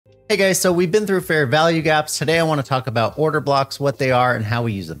Hey guys, so we've been through fair value gaps. Today I want to talk about order blocks, what they are, and how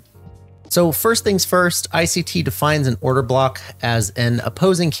we use them. So first things first, ICT defines an order block as an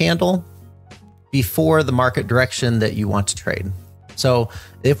opposing candle before the market direction that you want to trade. So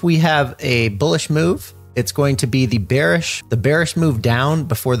if we have a bullish move, it's going to be the bearish move down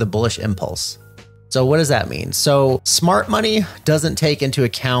before the bullish impulse. So what does that mean? So smart money doesn't take into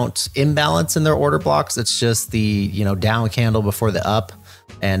account imbalance in their order blocks. It's just the, down candle before the up.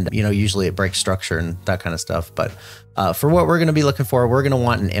 And, usually it breaks structure and that kind of stuff. But for what we're going to be looking for, we're going to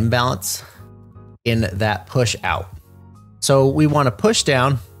want an imbalance in that push out. So we want to push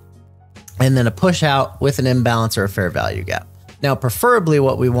down and then a push out with an imbalance or a fair value gap. Now, preferably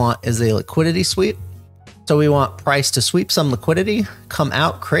what we want is a liquidity sweep. So we want price to sweep some liquidity, come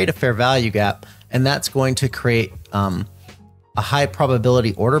out, create a fair value gap, and that's going to create a high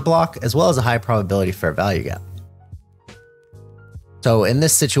probability order block as well as a high probability fair value gap. So in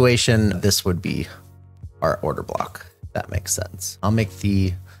this situation, this would be our order block. If that makes sense. I'll make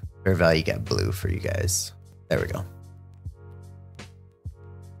the fair value gap blue for you guys. There we go.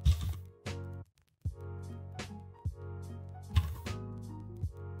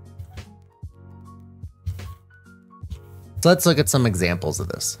 So let's look at some examples of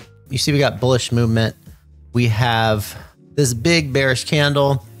this. You see we got bullish movement. We have this big bearish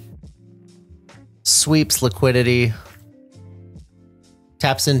candle, sweeps liquidity,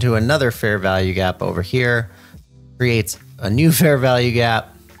 taps into another fair value gap over here, creates a new fair value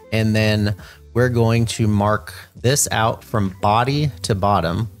gap, and then we're going to mark this out from body to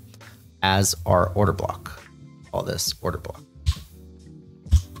bottom as our order block. Call this order block.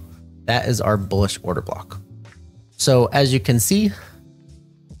 That is our bullish order block. So as you can see,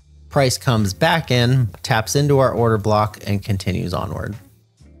 price comes back in, taps into our order block, and continues onward.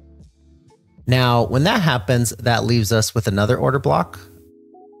 Now, when that happens, that leaves us with another order block.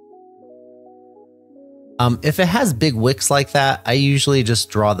 If it has big wicks like that, I usually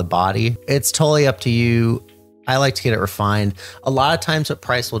just draw the body. It's totally up to you. I like to get it refined. A lot of times what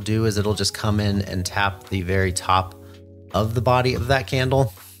price will do is it'll just come in and tap the very top of the body of that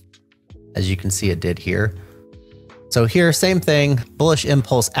candle. As you can see, it did here. So here, same thing, bullish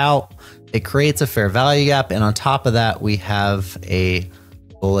impulse out. It creates a fair value gap. And on top of that, we have a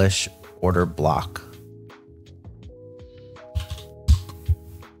bullish order block.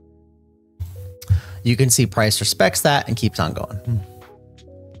 You can see price respects that and keeps on going.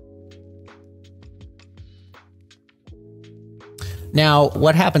 Now,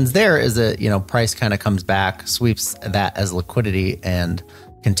 what happens there is that, price kind of comes back, sweeps that as liquidity and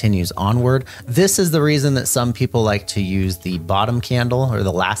continues onward. This is the reason that some people like to use the bottom candle or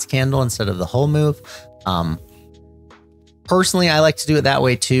the last candle instead of the whole move. Personally, I like to do it that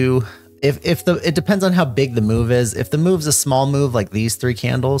way too. It depends on how big the move is. If the move's a small move like these three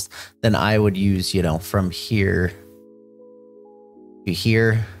candles, then I would use, from here to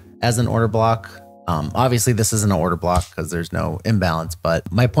here as an order block. Obviously this isn't an order block because there's no imbalance,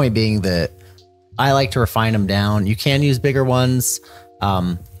 but my point being that I like to refine them down. You can use bigger ones.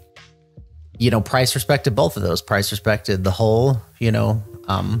 Price respected both of those. Price respected the whole,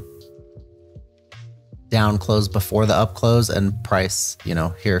 down close before the up close, and price,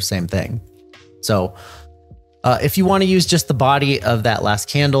 here, same thing. So if you want to use just the body of that last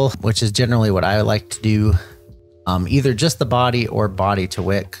candle, which is generally what I like to do, either just the body or body to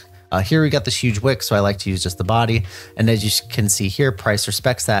wick. Here we got this huge wick, so I like to use just the body. And as you can see here, price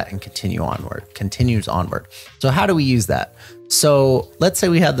respects that and continues onward. So how do we use that? So let's say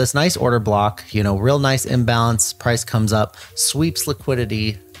we have this nice order block, real nice imbalance, price comes up, sweeps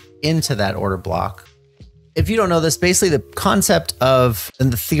liquidity into that order block. If you don't know this, basically the concept of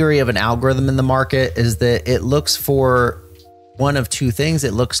and the theory of an algorithm in the market is that it looks for one of two things.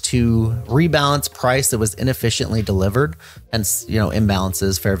 It looks to rebalance price that was inefficiently delivered, hence,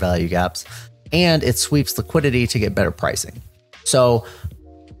 imbalances, fair value gaps, and it sweeps liquidity to get better pricing. So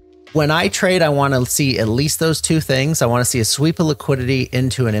when I trade, I want to see at least those two things. I want to see a sweep of liquidity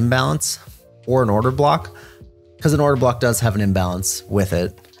into an imbalance or an order block, because an order block does have an imbalance with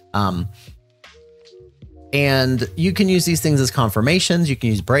it. And you can use these things as confirmations. You can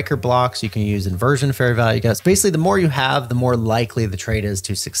use breaker blocks. You can use inversion fair value gaps. Basically, the more you have, the more likely the trade is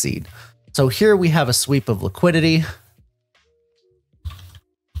to succeed. So here we have a sweep of liquidity.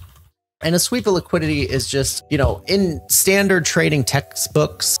 And a sweep of liquidity is just, in standard trading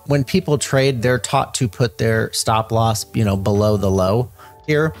textbooks, when people trade, they're taught to put their stop loss, below the low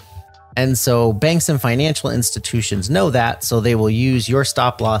here. And so banks and financial institutions know that, so they will use your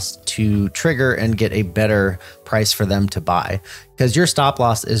stop loss to trigger and get a better price for them to buy, because your stop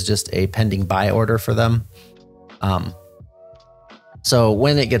loss is just a pending buy order for them. So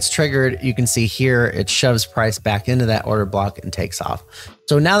when it gets triggered, you can see here, it shoves price back into that order block and takes off.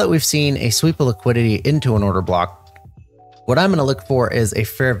 So now that we've seen a sweep of liquidity into an order block, what I'm going to look for is a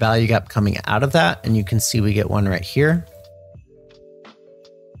fair value gap coming out of that. And you can see we get one right here.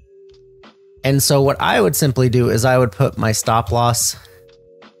 And so what I would simply do is I would put my stop loss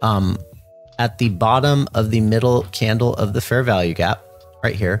at the bottom of the middle candle of the fair value gap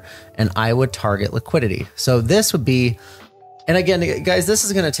right here. And I would target liquidity. So this would be, and again, guys, this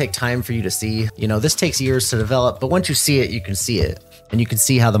is going to take time for you to see. You know, this takes years to develop, but once you see it, you can see it, and you can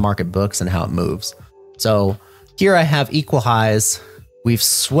see how the market books and how it moves. So here I have equal highs. We've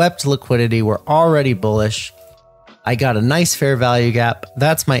swept liquidity. We're already bullish. I got a nice fair value gap.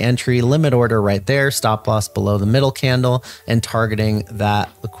 That's my entry limit order right there. Stop loss below the middle candle and targeting that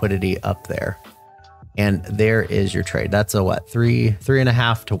liquidity up there. And there is your trade. That's a what?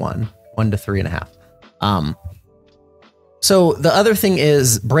 3.5 to 1 to 3.5. So the other thing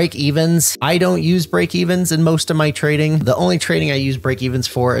is break evens. I don't use break evens in most of my trading. The only trading I use break evens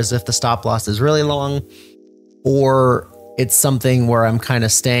for is if the stop loss is really long, or it's something where I'm kind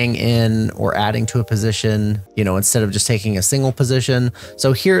of staying in or adding to a position, you know, instead of just taking a single position.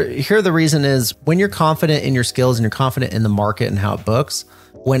 So here the reason is when you're confident in your skills and you're confident in the market and how it books,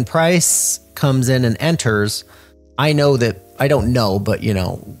 when price comes in and enters, I know that, I don't know, but you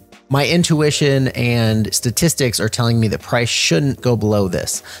know, my intuition and statistics are telling me that price shouldn't go below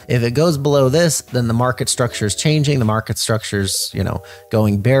this. If it goes below this, then the market structure is changing. The market structure's, you know,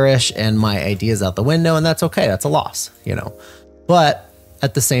 going bearish and my idea's out the window, and that's okay. That's a loss, you know. But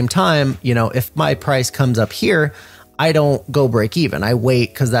at the same time, you know, if my price comes up here, I don't go break even. I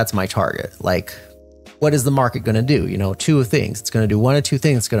wait because that's my target. Like, what is the market going to do? You know, two things. It's going to do one of two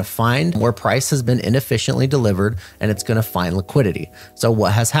things. It's going to find where price has been inefficiently delivered, and it's going to find liquidity. So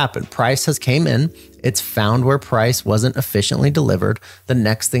what has happened? Price has came in. It's found where price wasn't efficiently delivered. The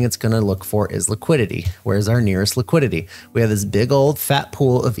next thing it's going to look for is liquidity. Where's our nearest liquidity? We have this big old fat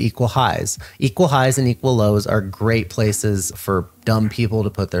pool of equal highs. Equal highs and equal lows are great places for dumb people to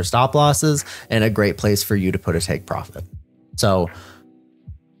put their stop losses, and a great place for you to put a take profit. So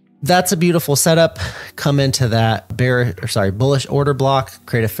that's a beautiful setup. Come into that bullish order block,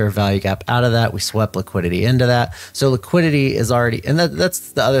 create a fair value gap out of that. We swept liquidity into that. So liquidity is already, and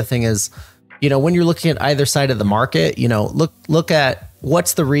that's the other thing is, you know, when you're looking at either side of the market, you know, look at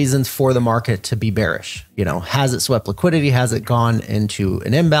what's the reasons for the market to be bearish. You know, has it swept liquidity? Has it gone into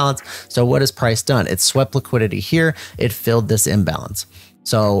an imbalance? So what has price done? It swept liquidity here. It filled this imbalance.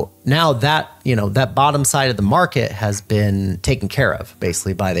 So now that, you know, that bottom side of the market has been taken care of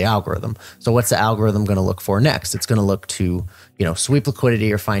basically by the algorithm. So what's the algorithm going to look for next? It's going to look to, you know, sweep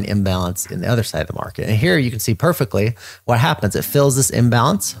liquidity or find imbalance in the other side of the market. And here you can see perfectly what happens. It fills this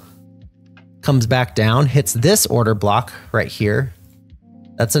imbalance, comes back down, hits this order block right here.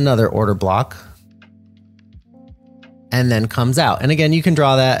 That's another order block. And then comes out. And again, you can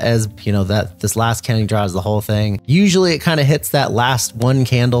draw that as, you know, that this last candle draws the whole thing. Usually it kind of hits that last one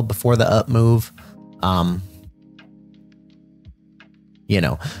candle before the up move. You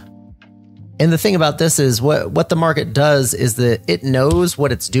know, and the thing about this is what the market does is that it knows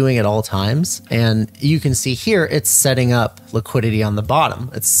what it's doing at all times. And you can see here, it's setting up liquidity on the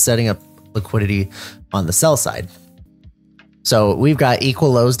bottom. It's setting up liquidity on the sell side. So we've got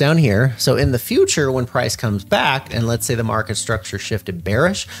equal lows down here. So in the future, when price comes back and let's say the market structure shifted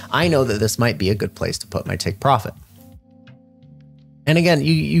bearish, I know that this might be a good place to put my take profit. And again,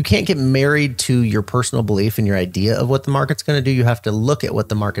 you can't get married to your personal belief and your idea of what the market's going to do. You have to look at what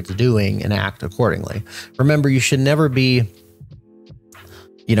the market's doing and act accordingly. Remember, you should never be,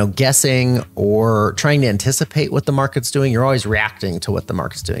 you know, guessing or trying to anticipate what the market's doing. You're always reacting to what the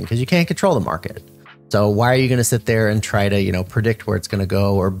market's doing because you can't control the market. So why are you going to sit there and try to, you know, predict where it's going to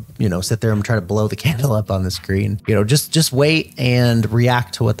go, or, you know, sit there and try to blow the candle up on the screen? You know, just wait and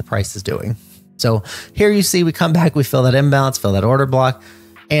react to what the price is doing. So here you see we come back, we fill that imbalance, fill that order block.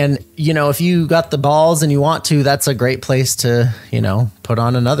 And, you know, if you got the balls and you want to, that's a great place to, you know, put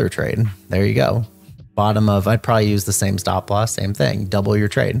on another trade. There you go. Bottom of, I'd probably use the same stop loss, same thing, double your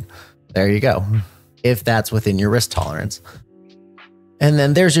trade. There you go. If that's within your risk tolerance. And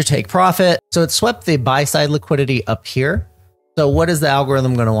then there's your take profit. So it swept the buy side liquidity up here. So what is the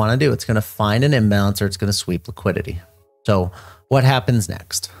algorithm going to want to do? It's going to find an imbalance or it's going to sweep liquidity. So what happens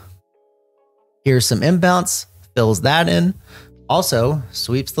next? Here's some imbalance, fills that in. Also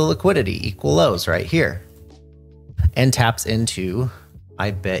sweeps the liquidity, equal lows right here. And taps into,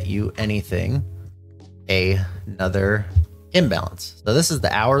 I bet you anything, another imbalance. So this is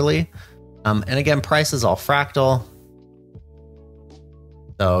the hourly. And again, price is all fractal.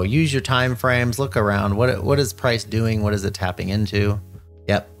 So use your time frames, look around. What is price doing? What is it tapping into?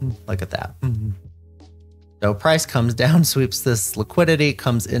 Yep, look at that. So price comes down, sweeps this liquidity,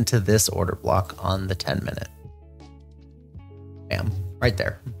 comes into this order block on the 10-minute. Bam, right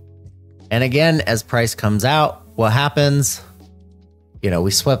there. And again, as price comes out, what happens?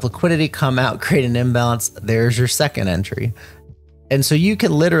 We swept liquidity, come out, create an imbalance. There's your second entry. And so you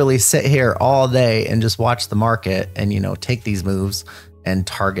can literally sit here all day and just watch the market and, take these moves and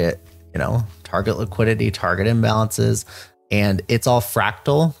target liquidity, target imbalances. And it's all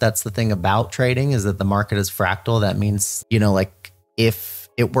fractal. That's the thing about trading, is that the market is fractal. That means, like if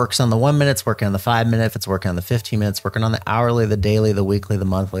it works on the 1 minute, it's working on the 5 minute. If it's working on the 15 minutes, working on the hourly, the daily, the weekly, the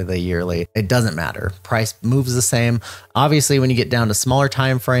monthly, the yearly. It doesn't matter. Price moves the same. Obviously, when you get down to smaller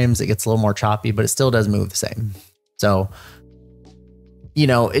time frames, it gets a little more choppy, but it still does move the same. So,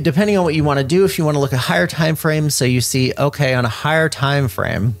 depending on what you want to do, if you want to look at higher time frames, so you see, okay, on a higher time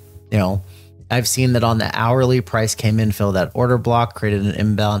frame, I've seen that on the hourly, price came in, filled that order block, created an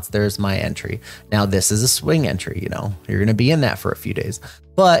imbalance. There's my entry. Now this is a swing entry, you're going to be in that for a few days.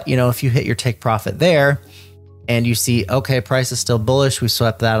 But, if you hit your take profit there and you see, okay, price is still bullish. We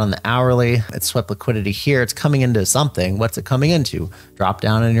swept that on the hourly. It swept liquidity here. It's coming into something. What's it coming into? Drop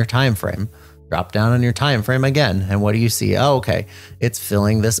down in your time frame. Drop down on your time frame again. And what do you see? Oh, okay. It's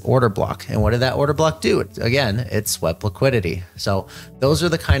filling this order block. And what did that order block do? It swept liquidity. So those are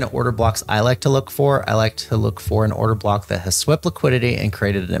the kind of order blocks I like to look for. I like to look for an order block that has swept liquidity and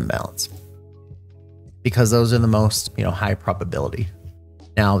created an imbalance, because those are the most, high probability.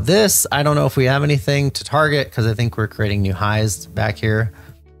 Now this, I don't know if we have anything to target, because I think we're creating new highs back here.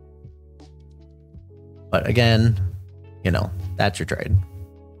 But again, that's your trade.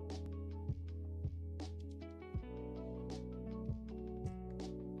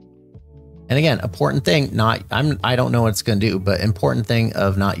 And again, important thing, I don't know what it's going to do, but important thing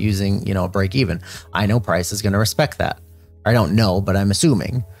of not using, a break even. I know price is going to respect that. I don't know, but I'm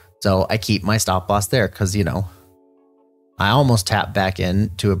assuming. So I keep my stop loss there because, I almost tapped back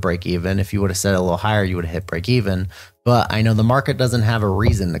into a break even. If you would have set it a little higher, you would have hit break even. But I know the market doesn't have a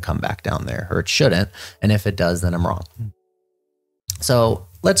reason to come back down there, or it shouldn't. And if it does, then I'm wrong. So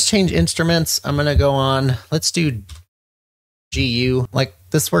let's change instruments. I'm going to go on. Let's do GU. Like,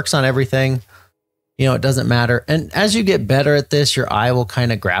 this works on everything. It doesn't matter. And as you get better at this, your eye will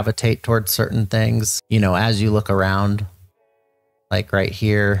kind of gravitate towards certain things, as you look around. Like right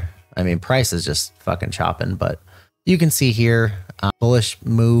here, I mean, price is just fucking chopping, but you can see here, bullish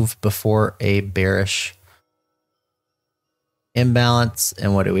move before a bearish imbalance.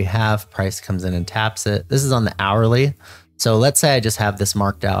 And what do we have? Price comes in and taps it. This is on the hourly. So let's say I just have this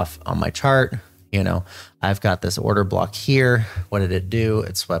marked off on my chart. I've got this order block here. What did it do?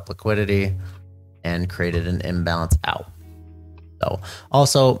 It swept liquidity and created an imbalance out. So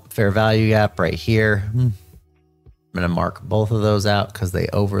also fair value gap right here. I'm going to mark both of those out because they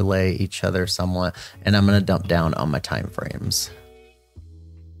overlay each other somewhat. And I'm going to dump down on my time frames.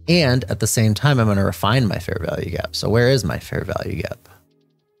 And at the same time, I'm going to refine my fair value gap. So where is my fair value gap?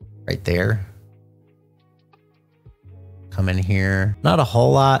 Right there. Come in here. Not a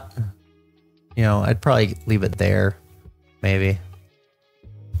whole lot. I'd probably leave it there, maybe.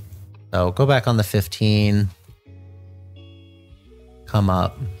 So go back on the 15, come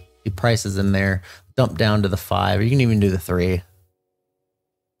up, the prices in there, dump down to the 5. You can even do the 3.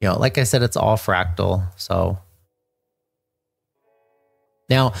 Like I said, it's all fractal. So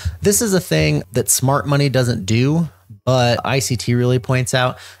now this is a thing that smart money doesn't do, but ICT really points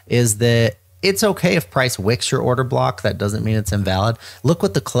out, is that it's okay if price wicks your order block. That doesn't mean it's invalid. Look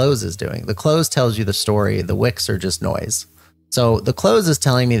what the close is doing. The close tells you the story. The wicks are just noise. So the close is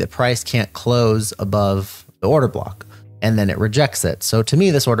telling me that price can't close above the order block, and then it rejects it. So to me,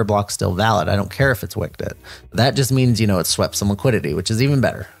 this order block's still valid. I don't care if it's wicked it. That just means, it swept some liquidity, which is even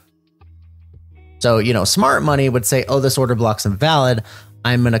better. So, smart money would say, oh, this order block's invalid.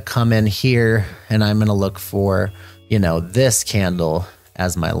 I'm going to come in here and I'm going to look for, this candle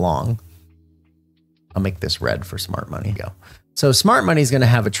as my long. I'll make this red for smart money. Go. So smart money is going to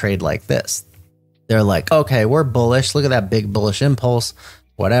have a trade like this. They're like, okay, we're bullish. Look at that big bullish impulse,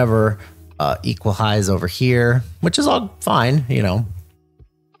 whatever, equal highs over here, which is all fine,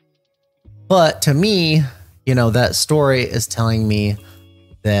 But to me, that story is telling me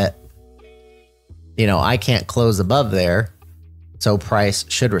that, I can't close above there. So price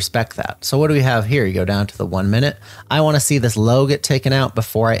should respect that. So what do we have here? You go down to the 1 minute. I want to see this low get taken out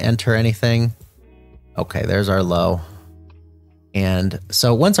before I enter anything. Okay, there's our low. And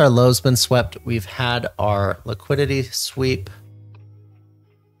so once our low's been swept, we've had our liquidity sweep.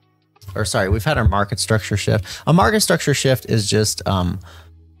 Or sorry, we've had our market structure shift. A market structure shift is just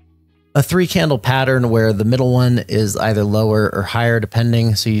a 3-candle pattern where the middle one is either lower or higher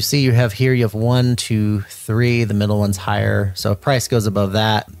depending. So you see you have here, you have 1, 2, 3, the middle one's higher. So if price goes above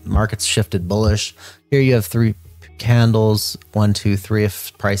that, market's shifted bullish. Here you have 3 candles, 1, 2, 3.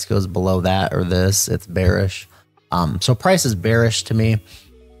 If price goes below that or this, it's bearish. So price is bearish to me.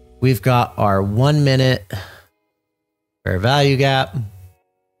 We've got our 1 minute fair value gap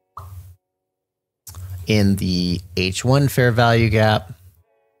in the H1 fair value gap,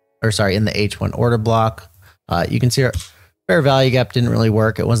 or sorry, in the H1 order block. You can see our fair value gap didn't really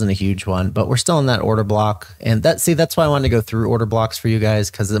work. It wasn't a huge one, but we're still in that order block. And that's why I wanted to go through order blocks for you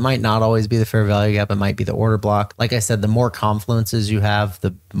guys, because it might not always be the fair value gap. It might be the order block. Like I said, the more confluences you have,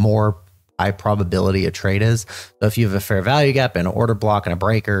 the more high probability a trade is. So if you have a fair value gap and an order block and a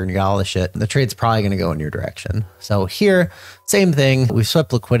breaker and you got all this shit, the trade's probably going to go in your direction. So here, same thing. We've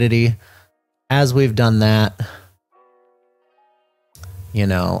swept liquidity. As we've done that, you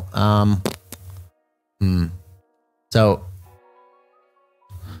know, so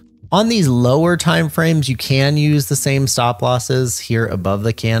on these lower time frames, you can use the same stop losses here above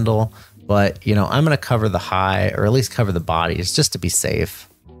the candle, but you know, I'm going to cover the high, or at least cover the bodies, just to be safe.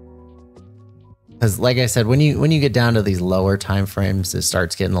 Because like I said, when you get down to these lower time frames, it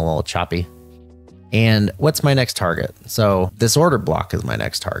starts getting a little choppy. And what's my next target? So this order block is my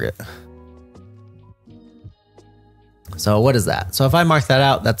next target. So what is that? So if I mark that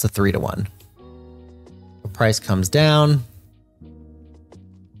out, that's a 3 to 1. The price comes down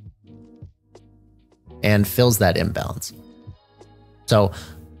and fills that imbalance. So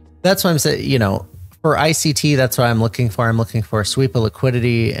that's what I'm saying, you know, for ICT, that's what I'm looking for. I'm looking for a sweep of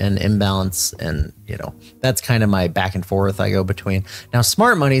liquidity and imbalance. And, you know, that's kind of my back and forth I go between. Now,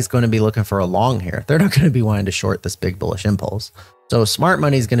 smart money is going to be looking for a long here. They're not going to be wanting to short this big bullish impulse. So smart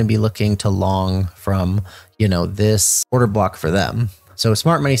money is going to be looking to long from, you know, this order block for them. So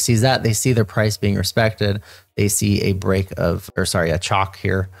smart money sees that. They see their price being respected. They see a break of, or sorry, a chalk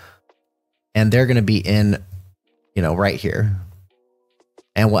here. And they're going to be in, you know, right here.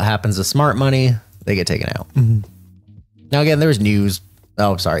 And what happens to smart money? They get taken out. Now, again, there's news.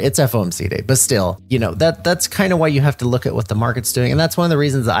 Oh, sorry. It's FOMC day, but still, you know, that's kind of why you have to look at what the market's doing. And that's one of the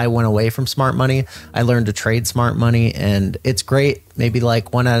reasons that I went away from smart money. I learned to trade smart money, and it's great. Maybe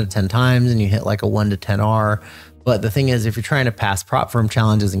like 1 out of 10 times and you hit like a 1 to 10 R. But the thing is, if you're trying to pass prop firm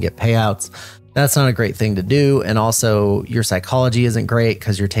challenges and get payouts, that's not a great thing to do. And also your psychology isn't great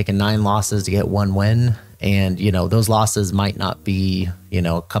because you're taking 9 losses to get 1 win. And, you know, those losses might not be, you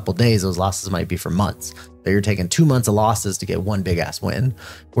know, a couple days. Those losses might be for months. So you're taking 2 months of losses to get 1 big ass win.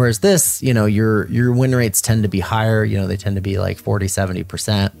 Whereas this, you know, your win rates tend to be higher. You know, they tend to be like 40,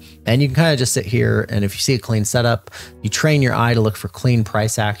 70%. And you can kind of just sit here. And if you see a clean setup, you train your eye to look for clean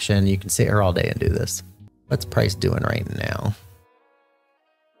price action. You can sit here all day and do this. What's price doing right now?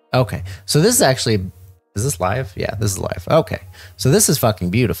 Okay. So this is actually, is this live? Yeah, this is live. Okay. So this is fucking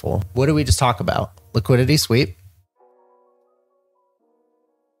beautiful. What did we just talk about? Liquidity sweep.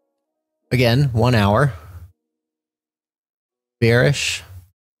 Again, 1 hour. Bearish.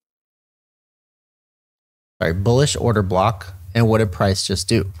 Sorry, bullish order block. And what did price just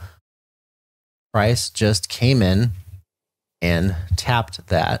do? Price just came in and tapped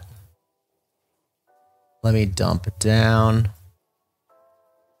that. Let me dump it down.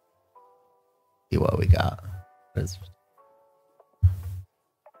 See what we got.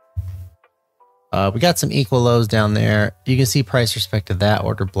 We got some equal lows down there. You can see price respected that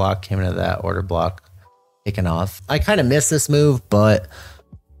order block, came into that order block, taken off. I kind of missed this move, but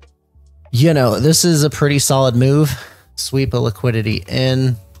you know, this is a pretty solid move. Sweep of liquidity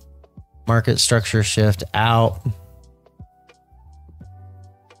in, market structure shift out.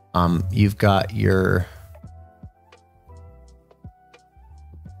 You've got your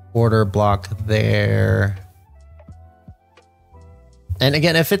order block there. And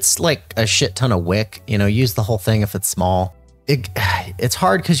again, if it's like a shit ton of wick, you know, use the whole thing. If it's small, it's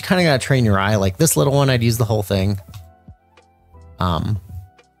hard because you kind of got to train your eye. Like this little one, I'd use the whole thing.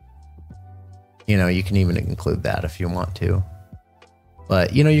 You know, you can even include that if you want to.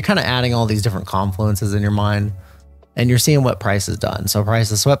 But, you know, you're kind of adding all these different confluences in your mind and you're seeing what price has done. So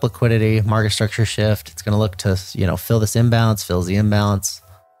price has swept liquidity, market structure shift. It's going to look to, you know, fill this imbalance, fills the imbalance.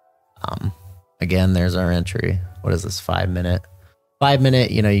 Again, there's our entry. What is this? 5 minute? 5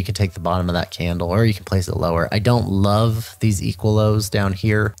 minute, you know, you can take the bottom of that candle or you can place it lower. I don't love these equal lows down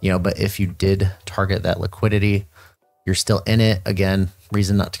here, you know, but if you did target that liquidity, you're still in it. Again,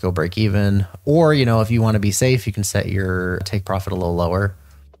 reason not to go break even. Or, you know, if you want to be safe, you can set your take profit a little lower.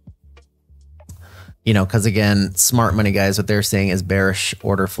 You know, because again, smart money guys, what they're saying is bearish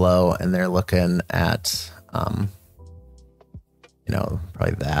order flow and they're looking at, you know,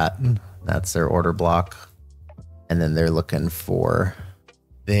 probably that. That's their order block. And then they're looking for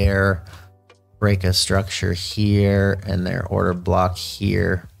their break a structure here and their order block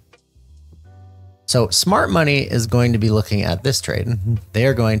here. So smart money is going to be looking at this trade.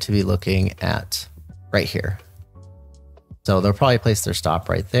 They're going to be looking at right here. So they'll probably place their stop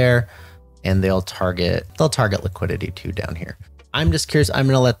right there, and they'll target liquidity too down here. I'm just curious. I'm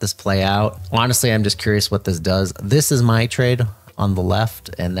going to let this play out. Honestly, I'm just curious what this does. This is my trade on the left,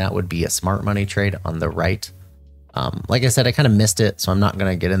 and that would be a smart money trade on the right. Like I said, I kind of missed it, so I'm not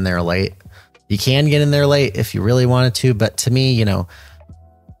going to get in there late. You can get in there late if you really wanted to, but to me, you know,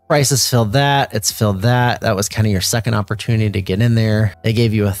 prices filled that, it's filled that. That was kind of your second opportunity to get in there. They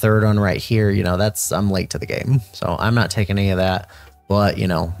gave you a third one right here. You know, I'm late to the game. So I'm not taking any of that. But, you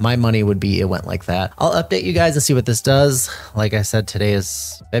know, my money would be it went like that. I'll update you guys and see what this does. Like I said, today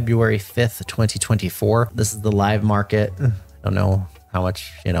is February 5th, 2024. This is the live market. I don't know how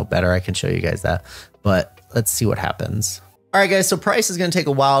much, you know, better I can show you guys that. But let's see what happens. All right, guys. So price is going to take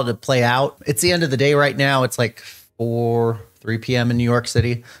a while to play out. It's the end of the day right now. It's like 3 p.m. in New York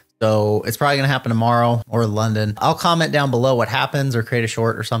City. So it's probably going to happen tomorrow or London. I'll comment down below what happens or create a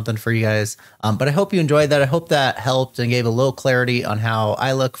short or something for you guys. But I hope you enjoyed that. I hope that helped and gave a little clarity on how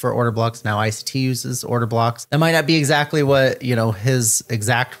I look for order blocks. Now ICT uses order blocks. That might not be exactly what, you know, his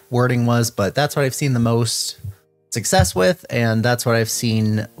exact wording was, but that's what I've seen the most success with. And that's what I've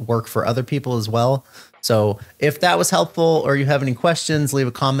seen work for other people as well. So if that was helpful or you have any questions, leave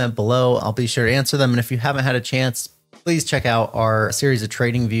a comment below. I'll be sure to answer them. And if you haven't had a chance, please check out our series of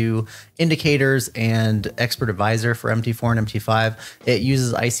TradingView indicators and expert advisor for MT4 and MT5. It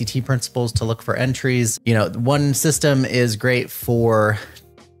uses ICT principles to look for entries. You know, one system is great for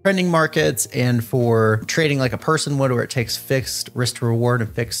trending markets and for trading like a person would, where it takes fixed risk to reward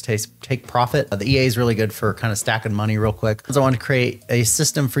and fixed take profit. The EA is really good for kind of stacking money real quick. So I want to create a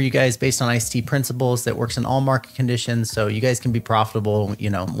system for you guys based on ICT principles that works in all market conditions, so you guys can be profitable.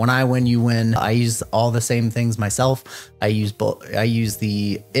 You know, when I win, you win. I use all the same things myself. I use both. I use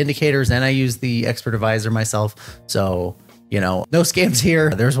the indicators and I use the expert advisor myself. So, you know, no scams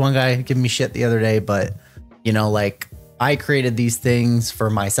here. There's one guy giving me shit the other day, but you know, like, I created these things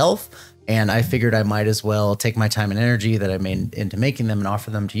for myself, and I figured I might as well take my time and energy that I made into making them and offer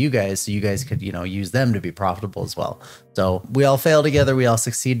them to you guys, so you guys could, you know, use them to be profitable as well. So we all fail together, we all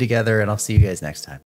succeed together, and I'll see you guys next time.